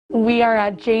We are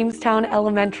at Jamestown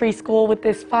Elementary School with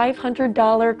this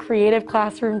 $500 creative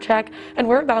classroom check, and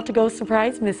we're about to go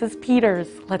surprise Mrs. Peters.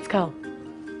 Let's go.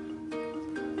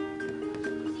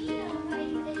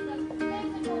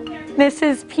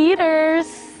 Mrs. Peters,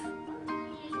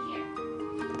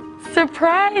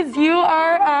 surprise! You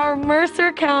are our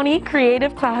Mercer County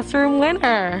Creative Classroom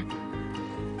winner.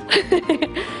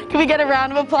 Can we get a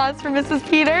round of applause for Mrs.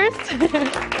 Peters?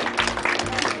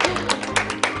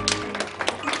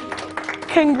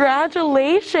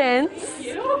 Congratulations. Thank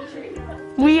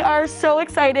you. We are so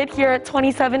excited here at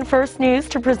 27 First News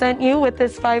to present you with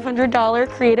this $500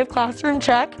 creative classroom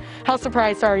check. How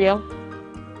surprised are you?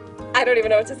 I don't even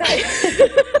know what to say.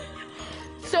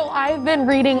 So I've been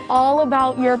reading all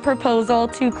about your proposal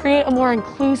to create a more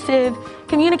inclusive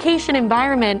communication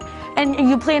environment, and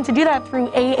you plan to do that through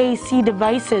AAC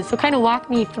devices. So kind of walk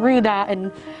me through that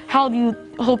and how you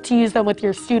hope to use them with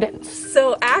your students.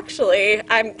 So actually,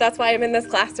 that's why I'm in this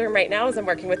classroom right now, is I'm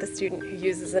working with a student who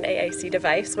uses an AAC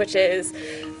device, which is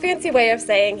a fancy way of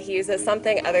saying he uses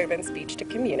something other than speech to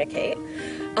communicate.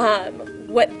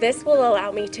 What this will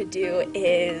allow me to do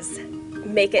is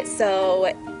make it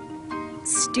so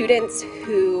students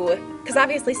who, because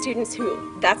obviously students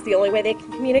who, that's the only way they can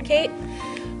communicate,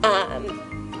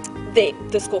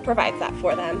 the school provides that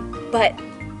for them, but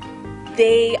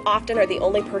they often are the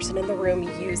only person in the room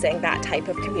using that type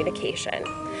of communication.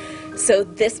 So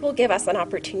this will give us an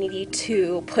opportunity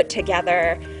to put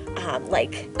together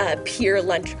like a peer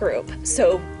lunch group.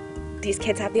 So these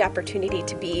kids have the opportunity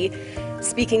to be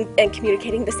speaking and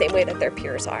communicating the same way that their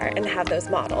peers are and have those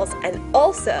models, and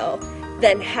also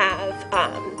then have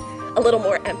a little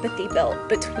more empathy built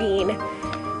between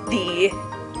the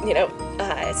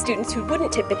students who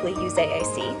wouldn't typically use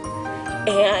AAC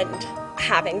and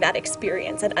having that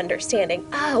experience and understanding,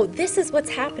 oh, this is what's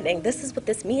happening, this is what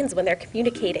this means when they're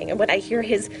communicating. And when I hear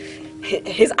his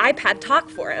iPad talk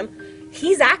for him,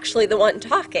 he's actually the one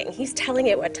talking. He's telling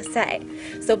it what to say.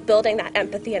 So building that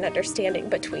empathy and understanding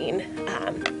between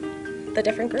the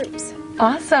different groups.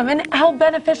 Awesome. And how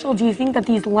beneficial do you think that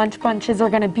these lunch bunches are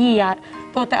going to be at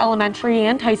both the elementary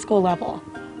and high school level?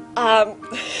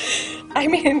 I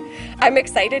mean, I'm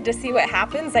excited to see what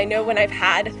happens. I know when I've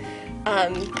had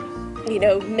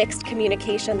mixed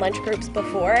communication lunch groups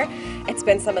before, it's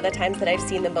been some of the times that I've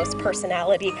seen the most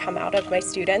personality come out of my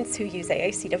students who use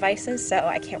AAC devices, so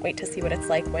I can't wait to see what it's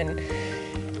like when,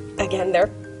 again, they're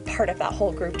part of that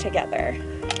whole group together.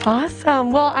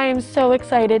 Awesome. Well, I am so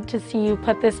excited to see you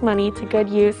put this money to good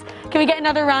use. Can we get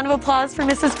another round of applause for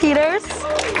Mrs. Peters?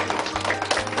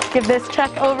 Give this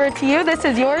check over to you. This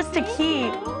is yours to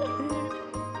keep.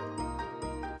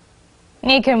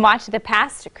 You can watch the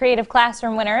past Creative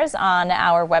Classroom winners on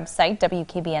our website,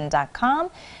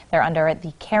 WKBN.com. They're under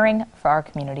the Caring for Our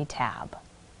Community tab.